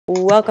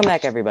Welcome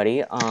back,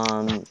 everybody,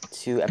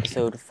 to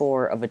episode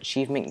 4 of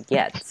Achievement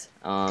Get,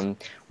 or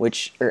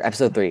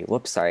episode 3,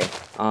 whoops, sorry,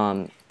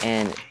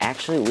 and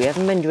actually, we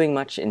haven't been doing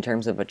much in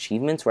terms of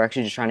achievements. We're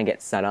actually just trying to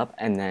get set up,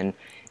 and then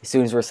as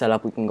soon as we're set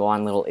up, we can go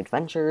on little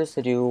adventures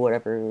to do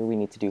whatever we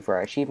need to do for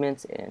our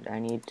achievements, and I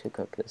need to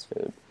cook this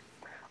food.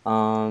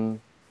 And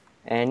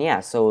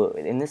yeah, so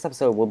in this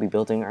episode, we'll be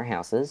building our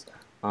houses.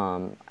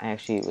 I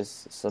actually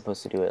was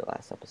supposed to do it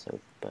last episode,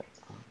 but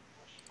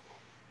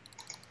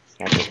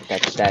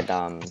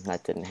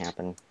that didn't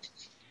happen.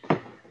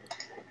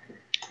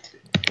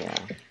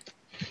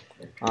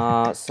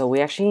 Yeah. So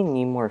we actually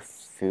need more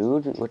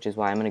food, which is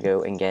why I'm gonna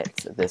go and get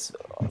this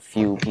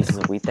few pieces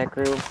of wheat that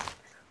grew.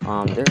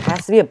 There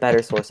has to be a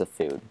better source of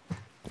food.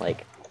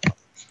 Like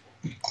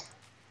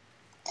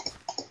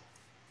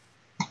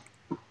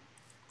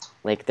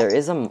there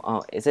is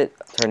a. Is it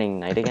turning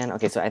night again?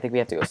 Okay, so I think we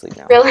have to go sleep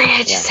now. Really?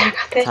 I just got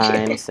that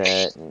Time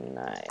set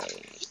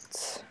night.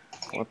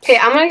 Whoops. Okay,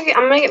 I'm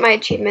gonna get my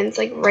achievements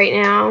like right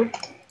now.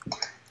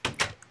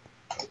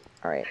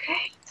 Alright.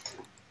 Okay.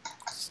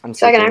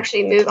 So I can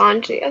actually move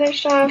on to the other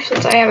stuff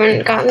since I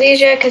haven't gotten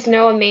these yet because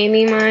Noah made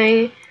me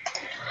my.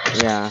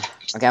 Yeah.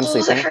 Okay, I'm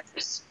sleeping.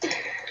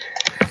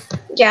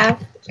 Yeah.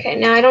 Okay,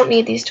 now I don't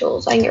need these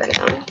tools. I can get rid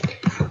of them.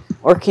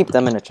 Or keep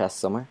them in a chest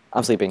somewhere.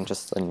 I'm sleeping,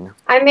 just letting you know.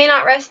 I may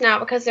not rest now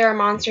because there are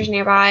monsters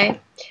nearby.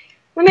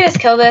 Let me just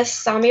kill this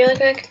zombie really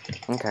quick.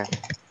 Okay.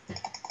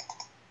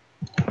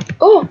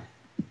 Oh,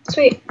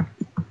 sweet.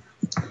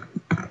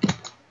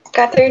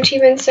 Got 3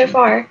 achievements so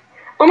far.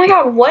 Oh my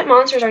god, what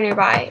monsters are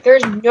nearby?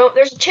 There's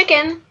a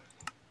chicken,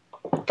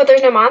 but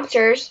there's no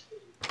monsters.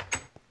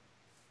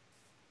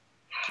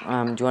 Do you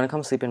want to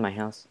come sleep in my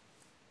house?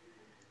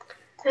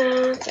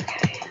 It's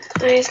okay.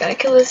 I just gotta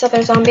kill this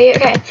other zombie.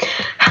 Okay.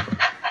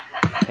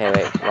 Okay,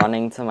 wait.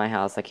 Running to my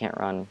house. I can't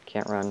run.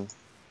 Can't run.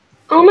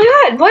 Oh my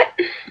god, what?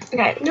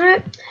 Okay, you know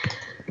what?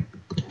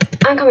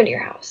 I'm coming to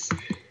your house.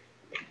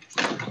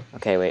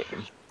 Okay, wait.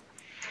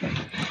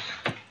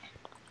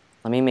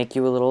 Let me make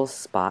you a little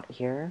spot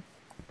here.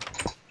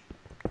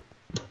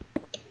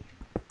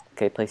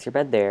 Okay, place your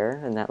bed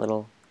there, and that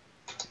little...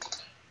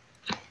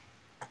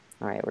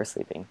 Alright, we're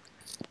sleeping.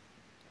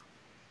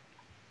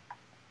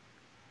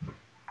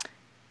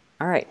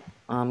 Alright,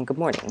 good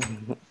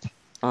morning.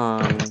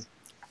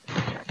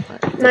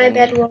 My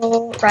bed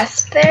will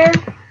rest there.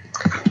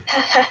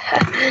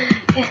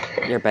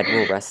 Your bed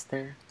will rest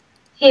there?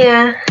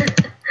 Yeah.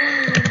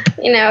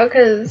 You know,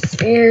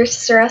 because you're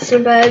supposed to rest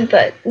in bed,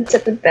 but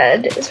instead the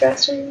bed is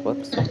resting.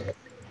 Whoops.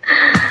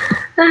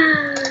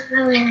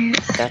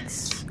 Hilarious.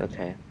 That's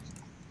okay.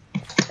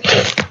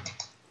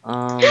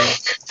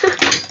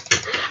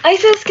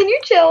 Isis, can you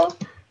chill?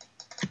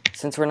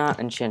 Since we're not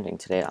enchanting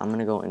today, I'm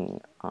gonna go and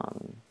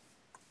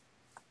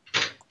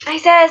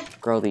Isis!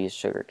 grow these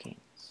sugar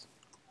canes.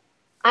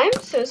 I'm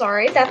so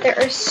sorry that there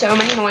are so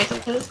many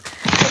noises.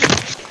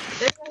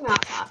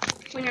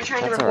 When you're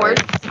trying to record.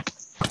 Right.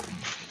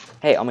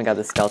 Hey, oh my god,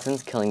 the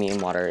skeleton's killing me in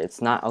water.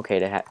 It's not okay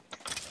to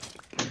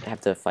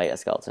have to fight a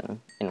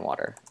skeleton in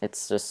water.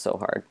 It's just so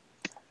hard.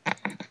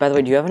 By the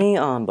way, do you have any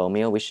bone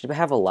meal? We should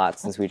have a lot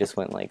since we just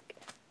went like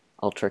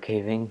ultra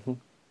caving.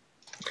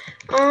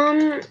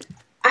 I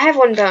have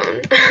 1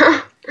 bone.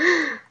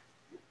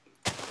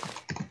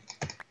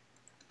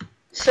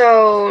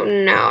 So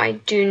no, I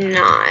do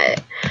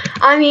not.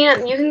 I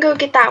mean, you can go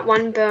get that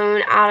 1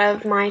 bone out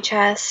of my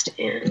chest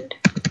and.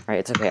 Alright,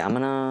 it's okay. I'm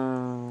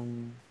gonna.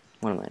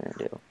 What am I gonna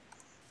do?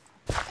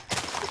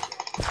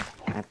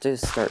 I have to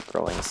start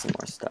growing some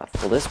more stuff.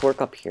 Will this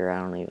work up here? I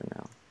don't even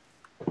know.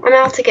 I'm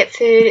out to get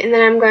food, and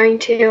then I'm going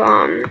to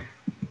I'm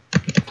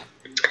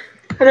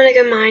gonna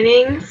go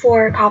mining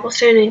for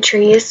cobblestone and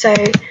trees so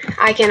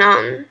I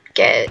can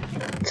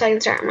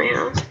start my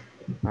house.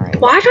 Alright.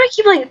 Why do I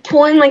keep like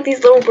pulling like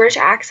these little British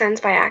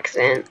accents by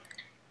accident?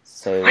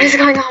 So what is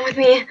going on with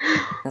me?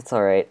 That's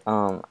alright.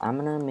 I'm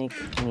gonna make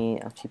me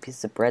a few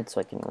pieces of bread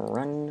so I can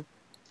run.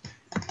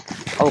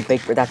 Oh,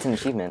 bake bread. That's an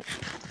achievement.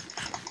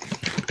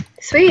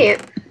 Sweet.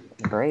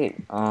 Great.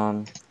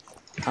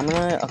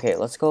 Okay,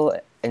 let's go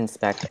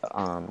inspect.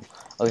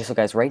 Okay, so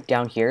guys, right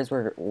down here is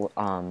where, well,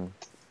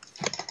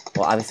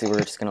 obviously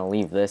we're just gonna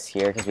leave this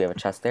here because we have a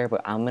chest there,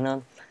 but I'm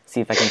gonna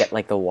see if I can get,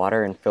 like, the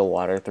water and fill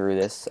water through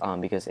this,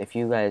 because if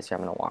you guys, I'm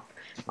gonna walk,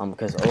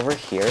 because over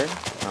here,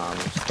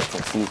 just get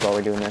some seeds while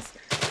we're doing this,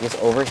 because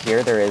over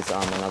here there is,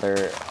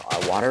 another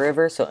water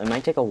river, so it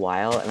might take a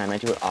while, and I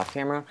might do it off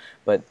camera,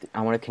 but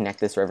I want to connect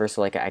this river so,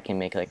 like, I can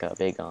make, like, a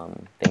big,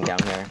 thing down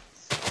here.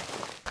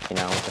 You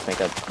know, just make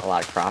a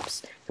lot of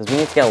crops, because we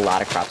need to get a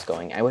lot of crops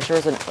going. I wish there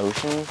was an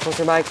ocean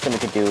closer by, because then we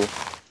could do,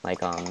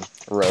 like,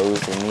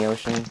 rows in the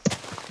ocean.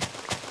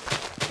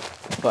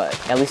 But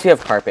at least we have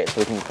carpet, so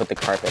we can put the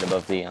carpet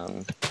above the,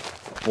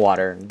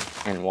 water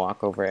and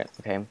walk over it,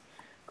 okay?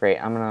 Great,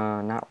 I'm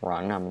gonna not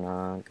run, I'm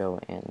gonna go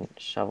and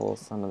shovel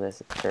some of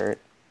this dirt.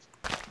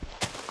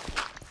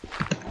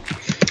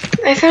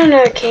 I found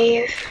a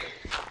cave.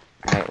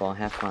 Alright, well,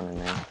 have fun in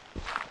there.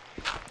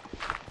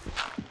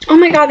 Oh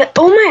my god,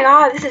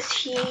 this is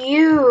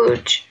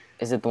huge.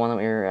 Is it the one that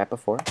we were at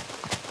before?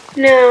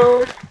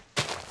 No.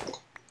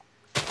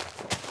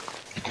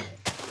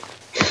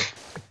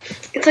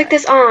 It's like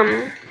this,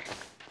 I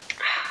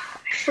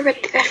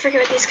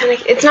forget what these kind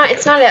of, it's not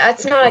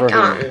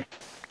Ravine.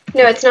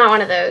 no, it's not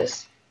one of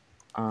those.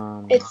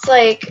 It's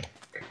like,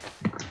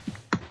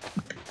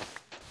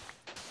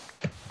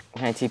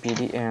 Can I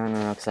TPD? Yeah,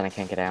 no, because then I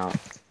can't get out.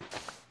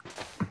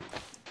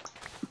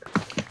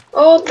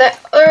 oh,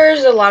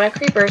 there's a lot of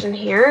creepers in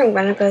here. I'm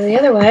gonna go the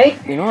other way.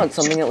 You know what's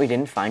something that we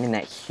didn't find in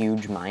that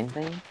huge mine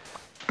thing?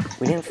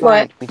 We didn't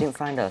What?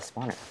 find a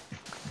spawner.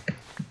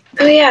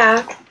 Oh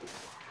yeah.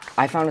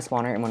 I found a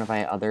spawner in one of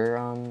my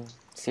other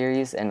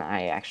series, and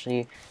I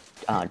actually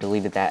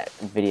deleted that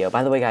video.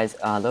 By the way, guys,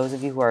 those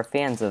of you who are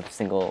fans of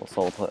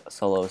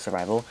solo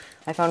survival,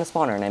 I found a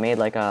spawner, and I made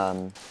like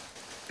a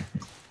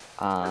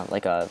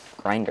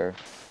grinder.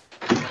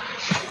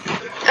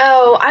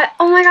 Oh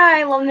my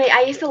god,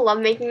 I used to love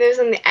making those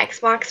on the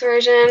Xbox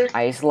version.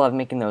 I used to love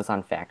making those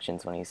on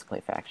factions when I used to play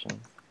factions.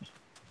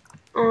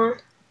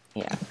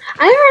 Yeah.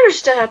 I never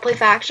understood how to play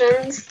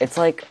factions. It's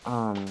like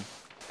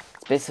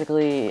it's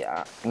basically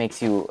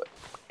makes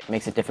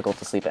it difficult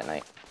to sleep at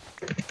night.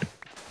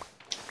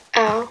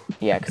 Oh.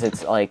 Yeah, because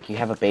it's like you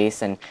have a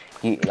base, and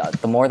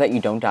the more that you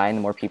don't die and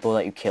the more people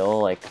that you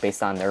kill, like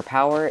based on their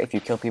power, if you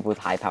kill people with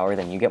high power,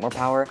 then you get more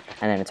power,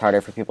 and then it's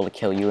harder for people to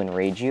kill you and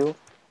raid you.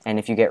 And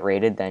if you get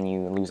raided, then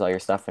you lose all your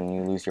stuff and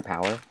you lose your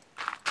power.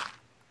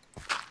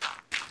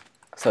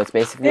 So it's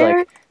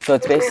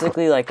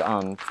basically like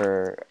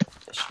for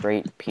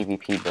straight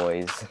PvP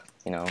boys,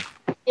 you know.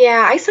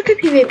 Yeah, I suck at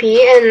PvP,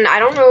 and I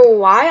don't know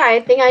why.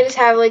 I think I just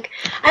have I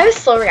have a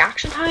slow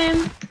reaction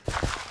time.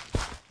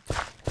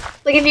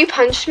 Like if you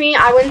punched me,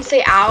 I wouldn't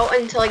say ow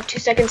until like 2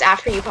 seconds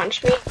after you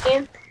punched me.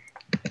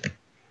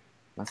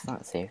 That's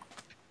not safe.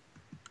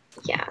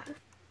 Yeah.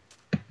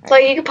 So,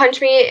 like you could punch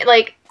me,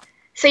 like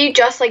say you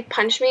just like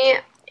punch me,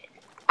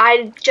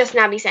 I'd just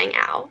not be saying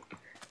ow.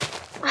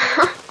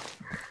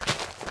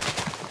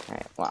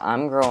 Alright,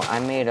 well I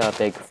made a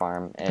big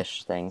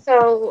farm-ish thing.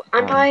 So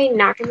I'm probably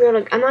not gonna be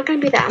able to. I'm not gonna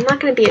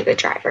be a good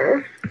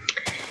driver.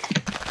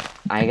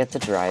 I get to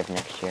drive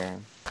next year.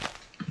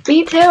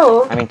 Me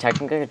too. I mean,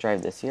 technically I could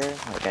drive this year.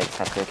 Like, I just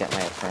have to get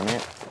my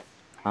permit.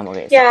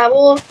 Okay. So Yeah,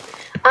 well,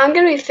 I'm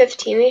gonna be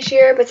 15 this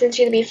year, but since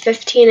you have to be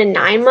 15 in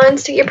 9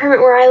 months to get your permit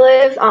where I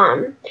live,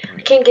 I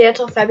can't get it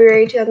till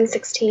February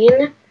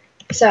 2016.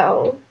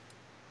 So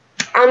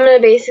I'm gonna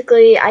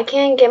I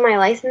can't get my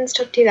license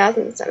till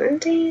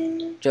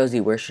 2017. Josie,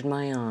 where should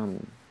my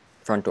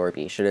front door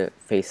be? Should it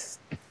face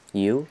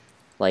you,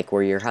 like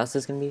where your house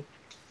is gonna be?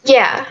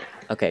 Yeah.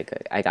 Okay,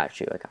 good. I got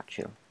you.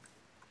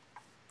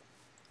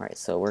 Alright,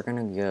 so we're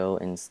gonna go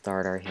and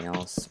start our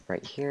house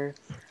right here.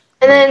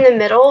 And then in the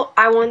middle,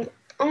 I want.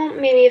 Oh,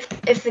 maybe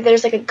if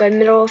there's like a good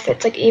middle, if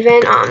it's like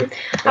even. I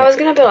was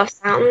gonna build a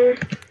fountain.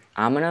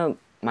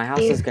 My house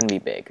is gonna be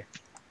big.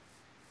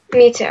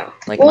 Me too.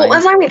 Like well,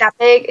 it's not gonna be that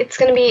big. It's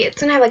gonna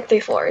have like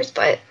 3 floors,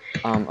 but.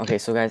 Okay,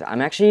 so guys,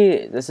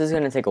 this is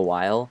gonna take a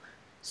while,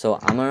 so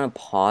I'm gonna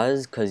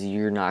pause because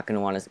you're not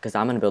gonna want to, because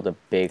I'm gonna build a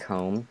big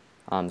home.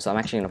 So I'm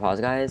actually gonna pause,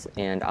 guys,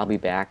 and I'll be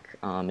back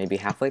maybe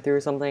halfway through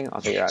or something.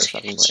 I'll figure out a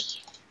stopping point.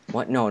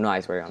 What? No,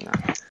 I swear I'm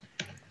not.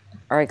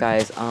 Alright,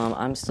 guys,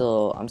 I'm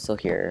still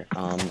here.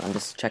 I'm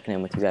just checking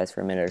in with you guys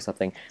for a minute or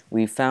something.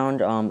 We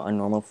found a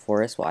normal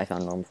forest. Well, I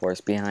found a normal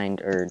forest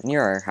behind or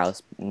near our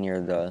house, near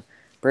the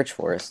birch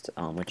forest,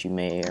 which you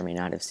may or may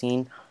not have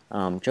seen.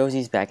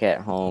 Josie's back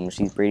at home.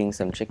 She's breeding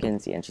some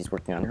chickens and she's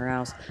working on her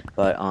house.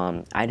 But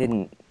I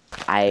did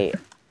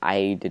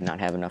not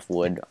have enough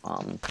wood,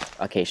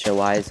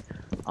 acacia-wise,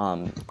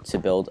 to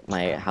build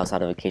my house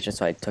out of acacia,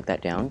 so I took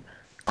that down.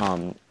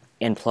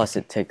 And plus,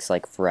 it takes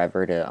like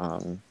forever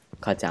to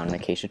cut down an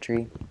acacia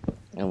tree.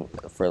 And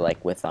for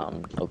like with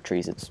oak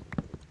trees, it's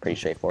pretty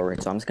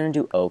straightforward. So I'm just gonna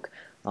do oak.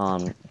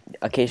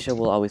 Acacia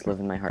will always live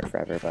in my heart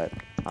forever, but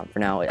for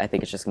now, I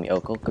think it's just gonna be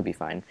oak. Oak could be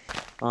fine.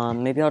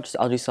 Maybe I'll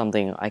do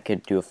something. I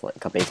could do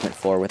like a basement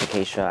floor with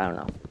acacia. I don't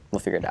know. We'll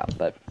figure it out.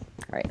 But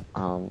all right.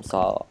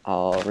 So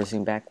I'll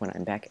resume back when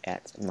I'm back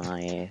at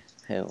my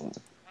home.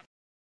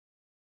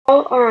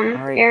 Oh,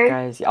 Alright, Aaron.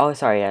 guys. Oh,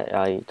 sorry.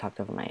 You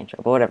talked over my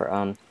intro, but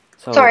whatever.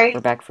 So Sorry. we're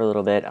back for a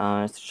little bit.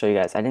 Just to show you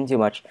guys, I didn't do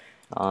much.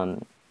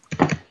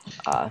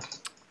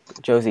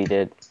 Josie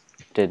did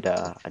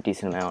a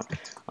decent amount.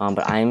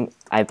 But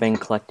I've been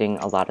collecting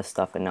a lot of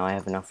stuff, and now we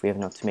have enough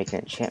to make an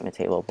enchantment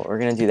table. But we're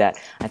gonna do that,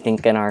 I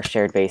think, in our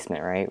shared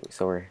basement, right?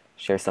 So we're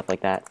share stuff like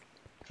that,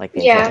 like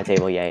the enchantment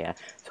table. Yeah.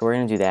 So we're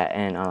gonna do that,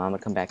 and I'm gonna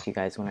come back to you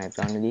guys when I've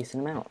done a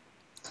decent amount.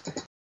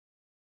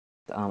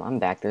 I'm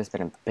back. There's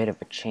been a bit of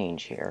a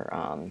change here.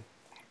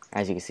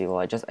 As you can see, well,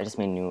 I just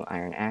made a new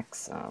iron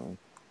axe.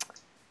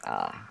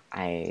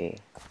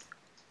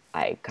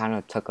 I kind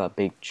of took a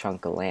big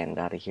chunk of land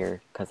out of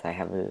here because I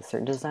have a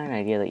certain design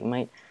idea that you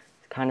might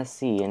kind of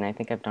see, and I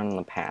think I've done in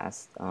the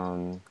past.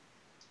 But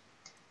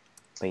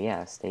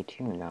yeah, stay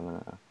tuned. I'm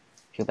gonna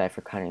feel bad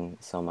for cutting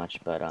so much,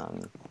 but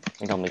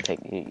it only take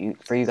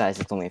for you guys.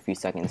 It's only a few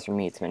seconds. For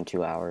me, it's been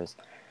 2 hours.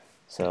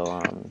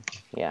 So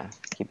yeah,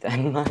 keep that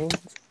in mind.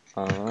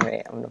 All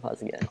right, I'm gonna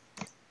pause again.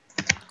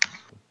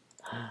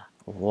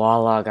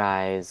 Voila,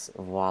 guys,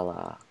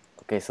 voila.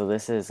 Okay, so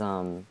this is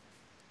yeah,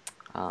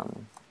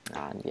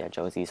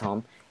 Josie's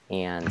home,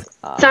 and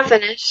It's not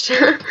finished.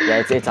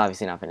 yeah, it's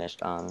obviously not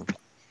finished.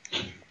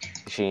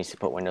 She needs to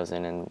put windows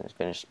in and it's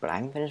finished, but I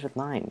haven't finished with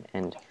mine,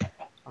 and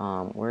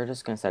we're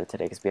just gonna set it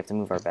today because we have to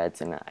move our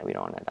beds and we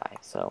don't want to die.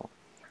 So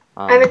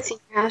I haven't seen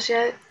your house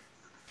yet.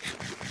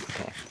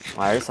 okay,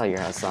 well, I already saw your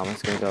house, so I'm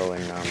just gonna go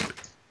and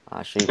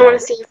show you I want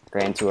to guys see.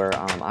 grand tour.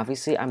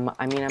 Obviously, I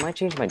mean, I might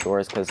change my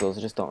doors because those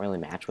just don't really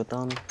match with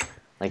them.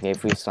 Like maybe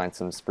if we just find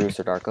some spruce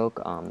or dark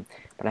oak.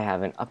 But I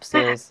have an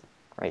upstairs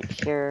right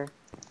here.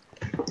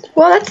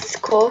 Well, that's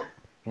cool.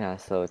 Yeah,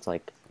 so it's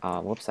like,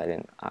 whoops, I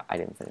didn't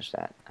finish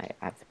that. I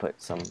have to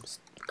put some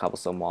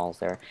cobblestone walls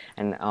there.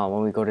 And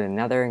when we go to the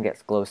Nether and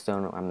get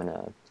glowstone, I'm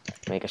gonna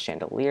make a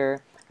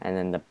chandelier. And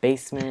then the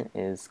basement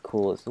is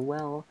cool as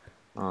well.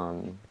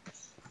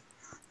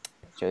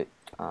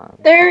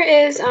 There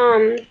is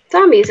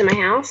zombies in my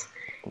house.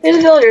 There's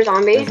a villager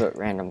zombie. There's a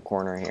random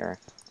corner here.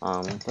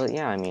 But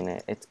yeah, I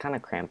mean, it's kind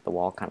of cramped. The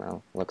wall kind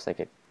of looks like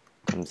it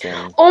comes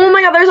in. Oh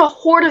my god, there's a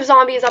horde of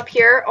zombies up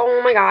here.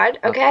 Oh my god.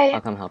 Okay.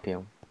 I'll come help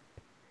you.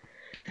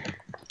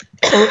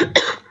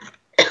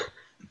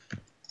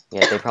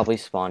 Yeah, they probably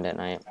spawned at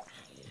night.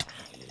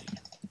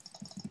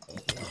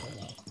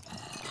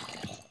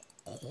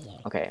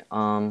 Okay,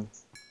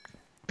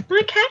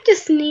 My cat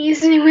just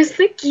sneezed and it was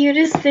the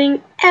cutest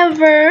thing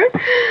ever.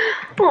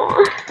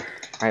 Aw.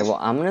 Alright, well,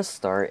 I'm gonna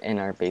start in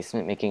our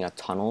basement making a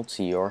tunnel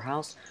to your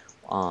house,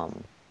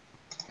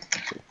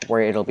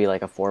 where it'll be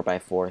like a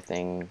 4x4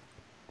 thing,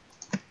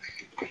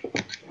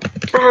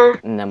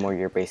 and then where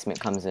your basement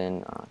comes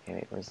in, okay,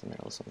 wait, where's the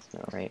middle? So it's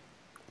middle, right?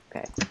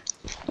 Okay,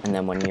 and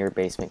then when your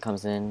basement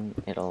comes in,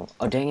 it'll,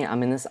 oh dang it,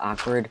 I'm in this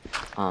awkward,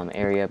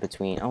 area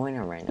between, oh wait,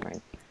 never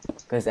mind,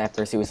 because at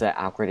first it was that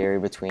awkward area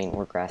between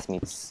where grass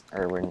meets,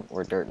 or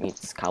where dirt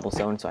meets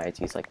cobblestone, so I had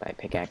to use like my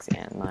pickaxe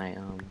and my,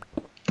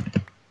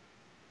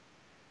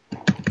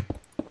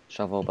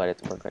 shovel, but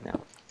we're good now.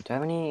 Do I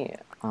have any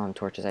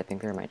torches? I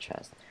think they're in my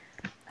chest.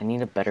 I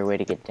need a better way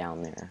to get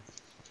down there.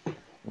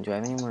 Do I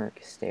have any more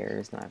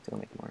stairs? No, I have to go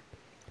make more.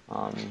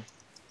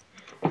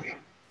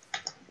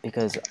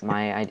 Because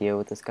my idea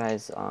with this,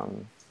 guys,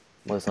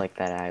 was like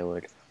that I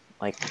would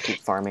like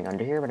keep farming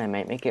under here, but I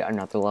might make it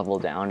another level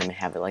down and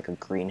have it like a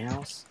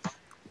greenhouse.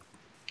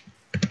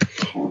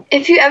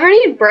 If you ever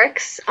need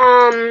bricks,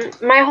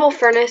 my whole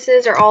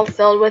furnaces are all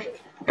filled with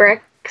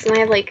bricks. And I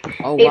have like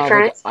 8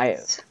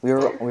 furnaces. We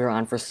were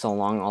on for so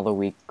long, all the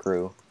wheat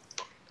grew.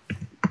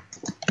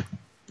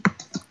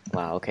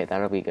 Wow, okay,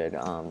 that'll be good.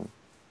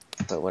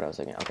 But what else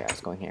again? Okay, I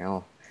was going here.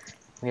 Oh,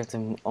 we have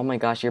to. Oh my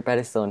gosh, your bed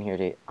is still in here,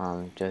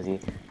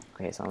 Josie.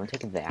 Okay, so I'm gonna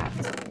take that.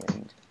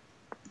 And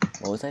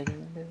what was I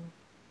gonna do?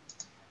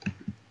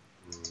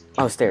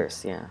 Oh,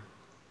 stairs. Yeah,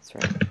 that's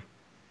right.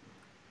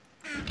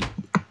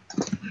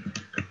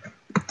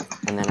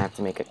 And then I have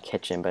to make a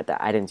kitchen, but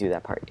I didn't do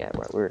that part yet.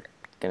 We're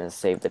gonna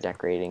save the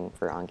decorating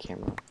for on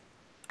camera.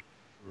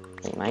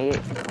 Wait, oh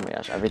my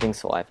gosh,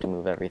 everything's full. I have to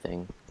move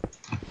everything.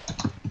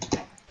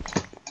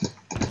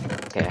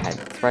 Okay, I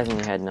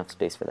surprisingly had enough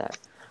space for that.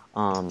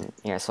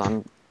 Yeah, so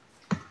I'm.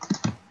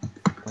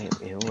 Wait,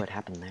 ew, what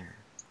happened there?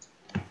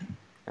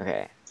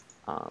 Okay,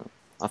 I'll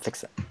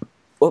fix that.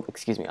 Oh,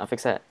 excuse me, I'll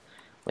fix that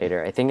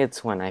later. I think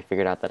it's when I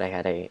figured out that I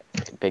had a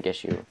big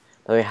issue.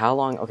 By the way, how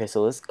long? Okay,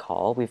 so this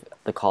call,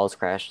 the call has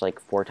crashed like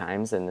 4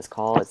 times, and this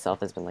call itself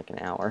has been like an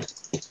hour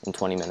and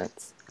 20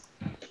 minutes.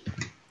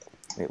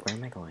 Wait, where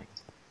am I going?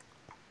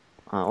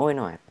 Oh wait,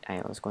 no,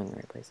 I was going the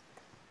right place.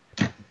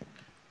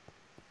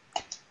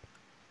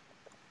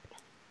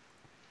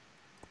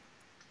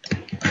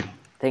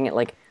 Dang it,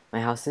 like,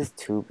 my house is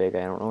too big.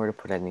 I don't know where to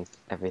put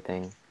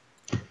everything.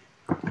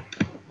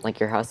 Like,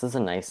 your house is a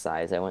nice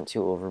size. I went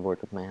too overboard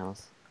with my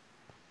house.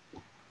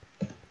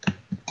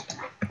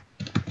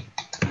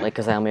 Like,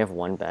 because I only have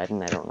 1 bed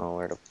and I don't know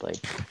where to, like...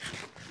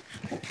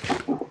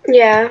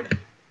 Yeah.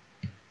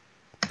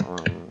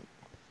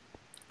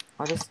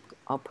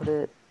 I'll put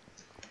it...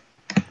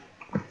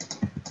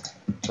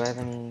 Do I have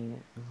any...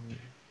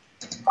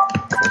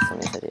 That's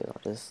something I do.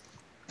 I'll just...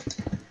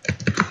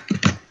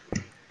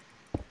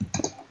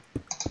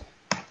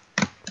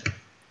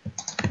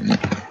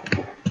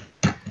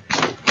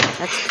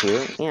 That's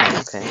cute.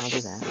 Yeah, okay, I'll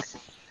do that.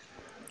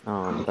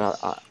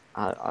 But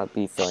I'll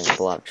be filling up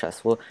a lot of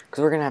chests. Well,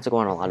 because we're gonna have to go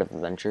on a lot of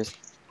adventures.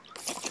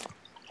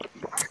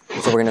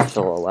 So we're gonna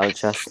fill a lot of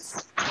chests.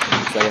 So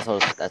I guess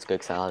that's good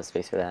because I'll have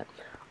space for that.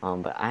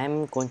 But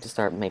I'm going to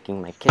start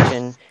making my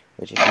kitchen,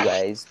 which if you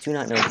guys do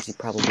not know, because you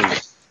probably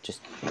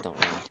just don't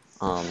know,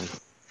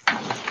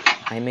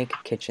 I make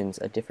kitchens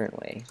a different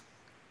way.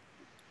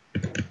 I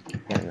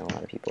don't know a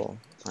lot of people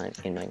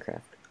in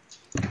Minecraft.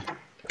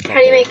 How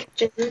do you make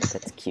kitchens?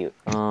 That's cute.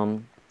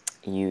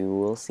 You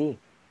will see.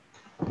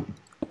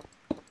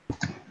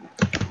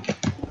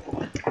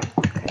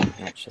 Okay,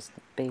 that's just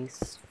the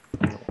base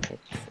for it,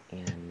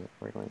 and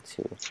we're going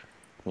to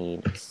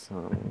need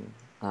some.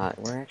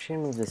 We're actually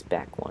gonna move this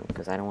back one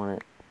because I don't want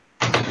it.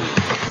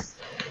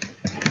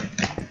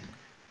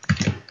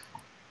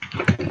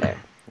 There,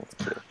 that's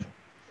cute.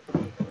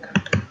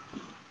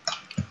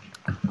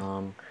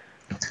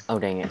 Oh,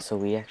 dang it. So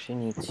we actually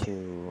need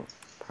to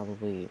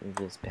probably move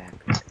this back.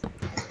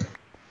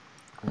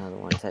 Another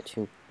one. Is that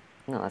too?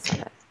 No, that's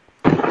not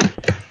bad.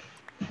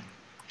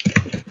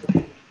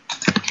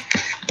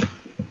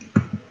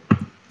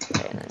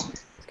 Okay, and then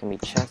it's going to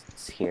be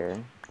chests here,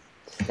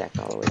 stacked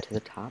all the way to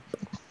the top.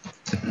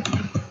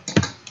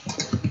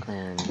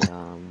 And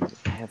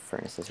I have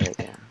furnaces, right?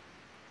 Yeah.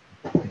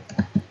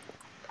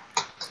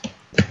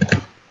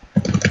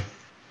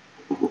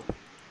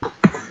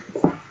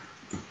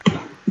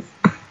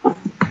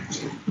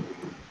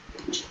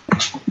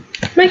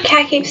 My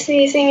cat keeps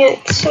sneezing.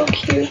 It's so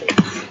cute.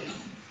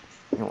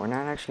 No, we're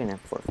not actually gonna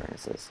have 4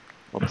 furnaces.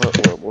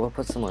 We'll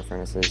put some more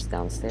furnaces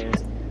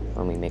downstairs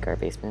when we make our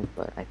basement,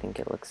 but I think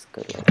it looks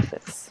good like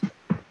this.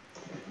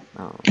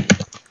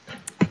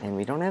 And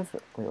we don't have.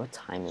 Wait, what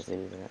time is it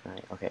even at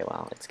night? Okay,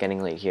 wow, it's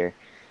getting late here.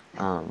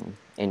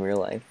 In real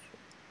life.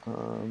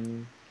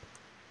 Alright,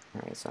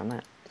 so I'm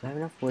not. Do I have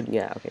enough wood?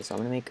 Yeah. Okay, so I'm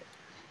gonna make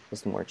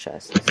just more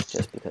chests,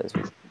 just because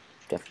we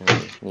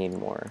definitely need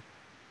more.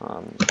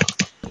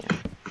 Yeah.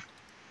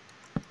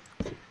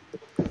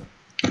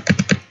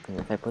 And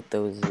if I put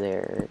those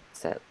there,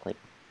 it's at like.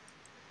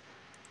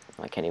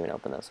 I can't even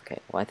open those. Okay,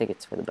 well I think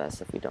it's for the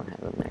best if we don't have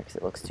them there because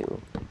it looks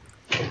too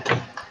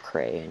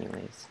cray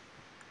anyways.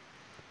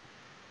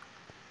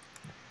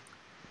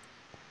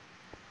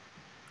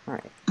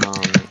 Alright,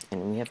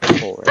 and we have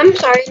coal, right? I'm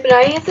sorry, but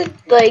I have to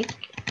like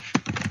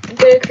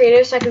go to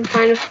creative so I can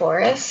find a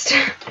forest.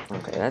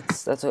 Okay,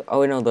 that's oh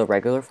wait, no, the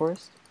regular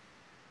forest?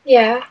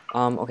 Yeah.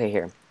 Okay,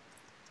 here.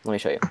 Let me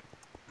show you.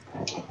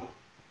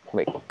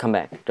 Wait, come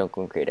back. Don't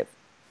go in creative.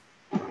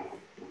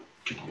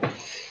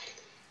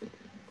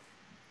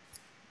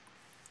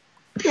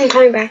 I'm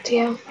coming back to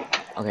you.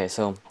 Okay,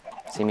 so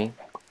see me?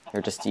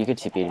 Or just you could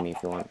TP to me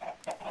if you want.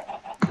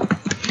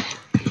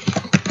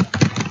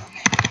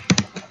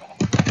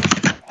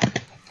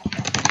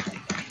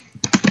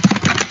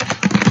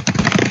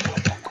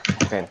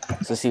 Okay,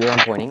 so see where I'm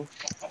pointing?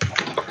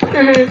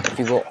 If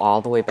you go all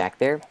the way back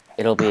there,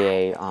 it'll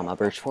be a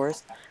birch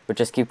forest. But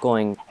just keep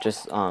going.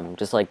 Just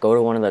like go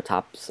to one of the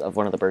tops of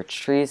one of the birch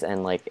trees,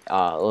 and like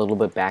a little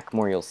bit back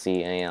more, you'll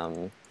see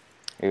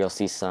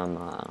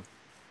some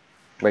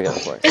regular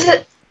forest.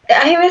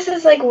 I think this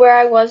is like where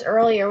I was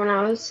earlier when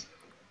I was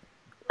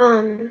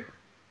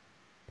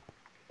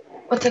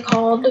what's it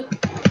called?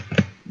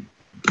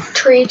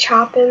 Tree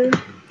chopping.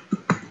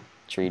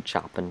 Tree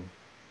chopping.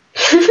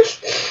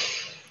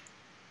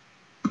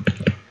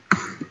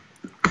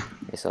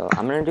 Okay, so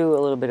I'm gonna do a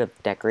little bit of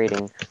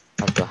decorating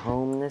of the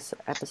home this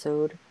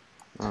episode,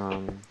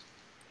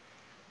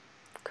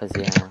 cause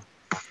yeah,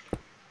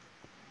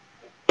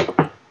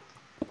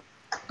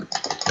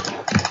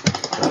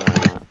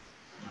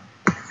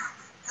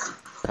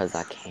 cause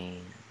I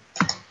can.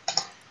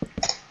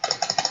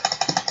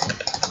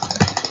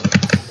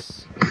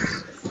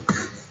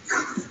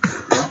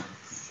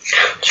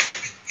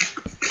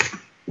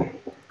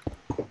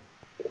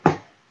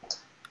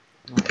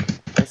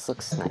 This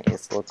looks nice.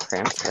 It's a little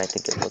cramped, but I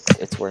think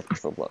it's worth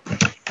the look.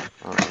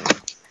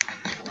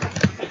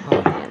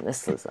 Oh man,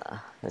 this is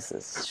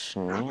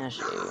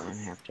snazzy.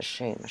 I have to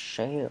say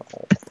myself.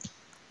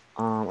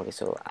 Okay,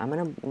 so I'm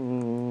gonna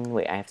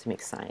wait. I have to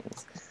make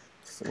signs.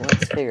 So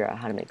let's figure out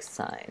how to make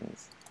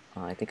signs.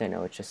 I think I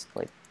know. It's just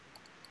like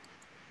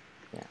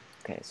yeah.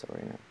 Okay, so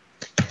we're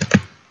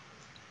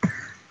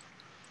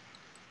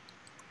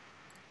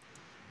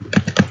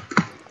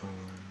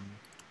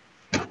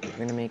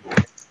gonna make.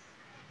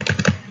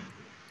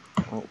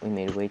 Oh, we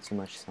made way too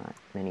much sign.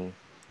 Many.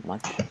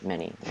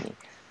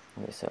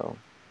 Okay, so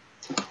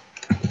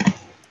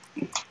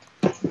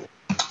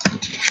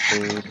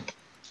food.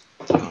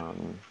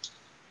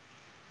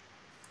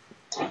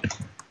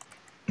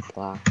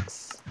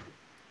 Blocks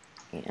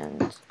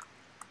and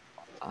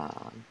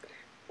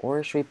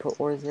ores. Should we put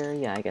ores there?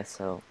 Yeah, I guess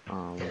so.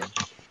 And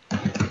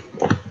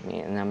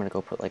then I'm gonna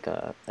go put like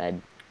a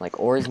bed, like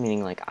ores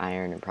meaning like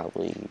iron and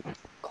probably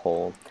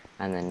coal.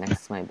 And then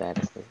next to my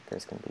bed,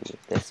 there's gonna be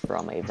this for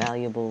all my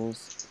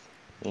valuables,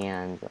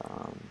 and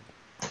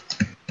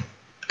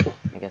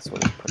I guess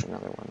we'll just put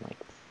another one like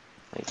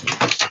right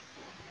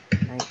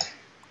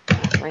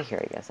here.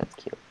 I guess that's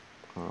cute.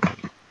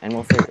 And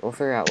we'll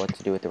figure out what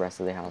to do with the rest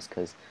of the house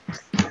because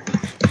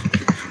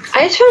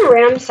I just found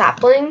random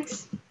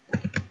saplings.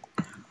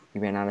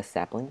 you ran out of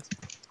saplings.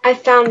 I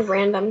found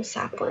random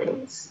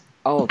saplings.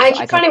 Oh, I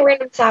keep finding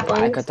random saplings.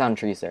 I cut down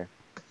trees there.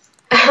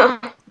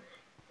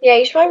 Yeah,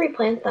 you should probably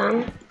replant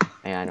them.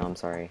 Yeah, I know. I'm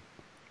sorry.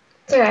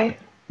 It's okay.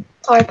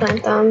 I'll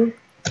replant them.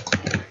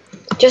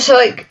 Just so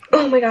like,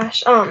 oh my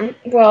gosh,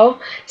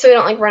 well, so we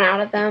don't like run out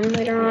of them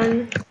later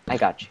on. I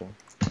got you.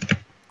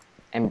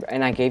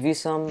 And I gave you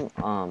some,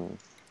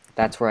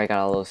 that's where I got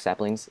all those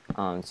saplings,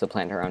 to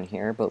plant around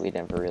here, but we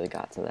never really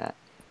got to that.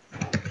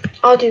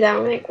 I'll do that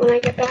when I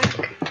get back.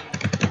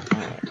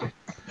 Alright.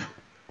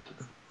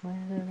 Where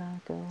did I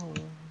go?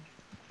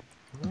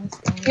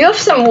 You have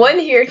some wood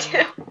here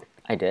too.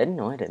 I did?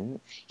 No, I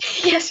didn't.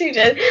 Yes, you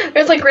did.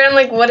 There's like random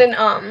like wooden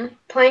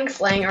planks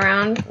laying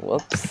around.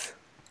 Whoops.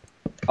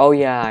 Oh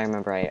yeah, I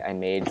remember I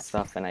made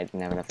stuff and I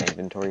didn't have enough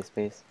inventory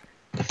space.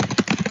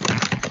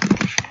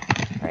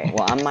 Alright,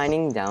 well I'm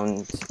mining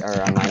I'm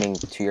mining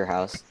to your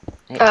house.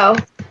 Hey, Oh.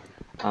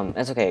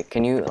 that's okay.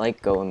 Can you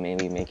like go and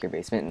maybe make your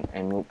basement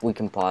and we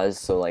can pause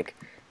so like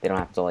they don't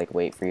have to like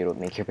wait for you to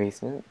make your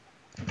basement?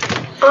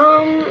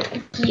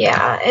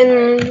 Yeah,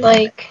 and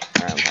like,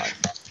 Alright, I'm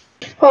paused.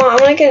 hold on, I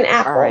want to get an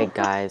apple. Alright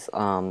guys,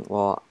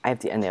 well I have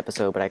to end the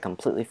episode but I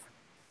completely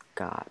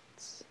forgot.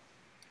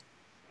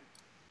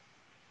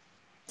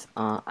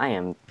 I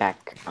am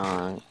back.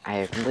 I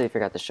completely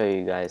forgot to show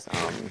you guys.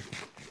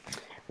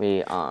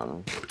 We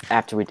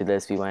after we did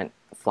this, we went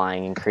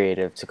flying in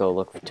creative to go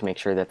look to make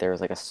sure that there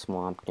was like a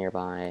swamp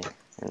nearby,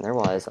 and there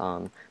was.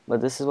 But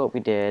this is what we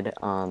did.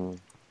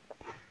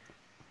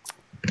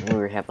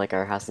 We have like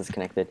our houses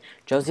connected.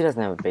 Josie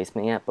doesn't have a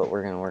basement yet, but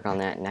we're gonna work on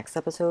that next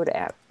episode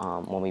at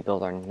when we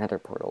build our Nether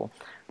portal.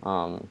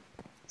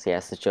 So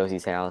yes, it's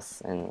Josie's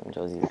house and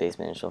Josie's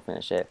basement, and she'll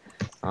finish it.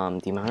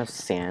 The amount of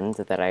sand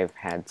that I've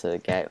had to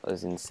get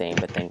was insane,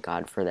 but thank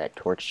God for that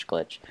torch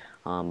glitch.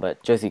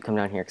 But Josie, come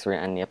down here because we're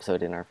gonna end the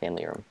episode in our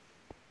family room.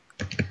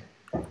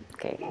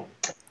 Okay.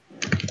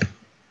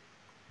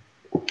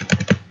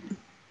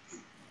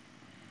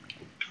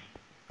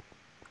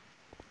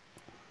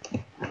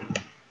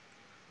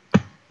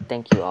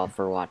 Thank you all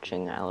for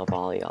watching. I love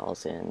all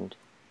y'alls, and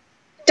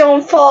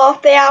Don't fall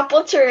off the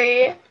apple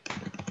tree.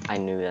 I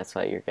knew that's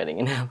why you're getting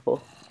an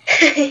apple.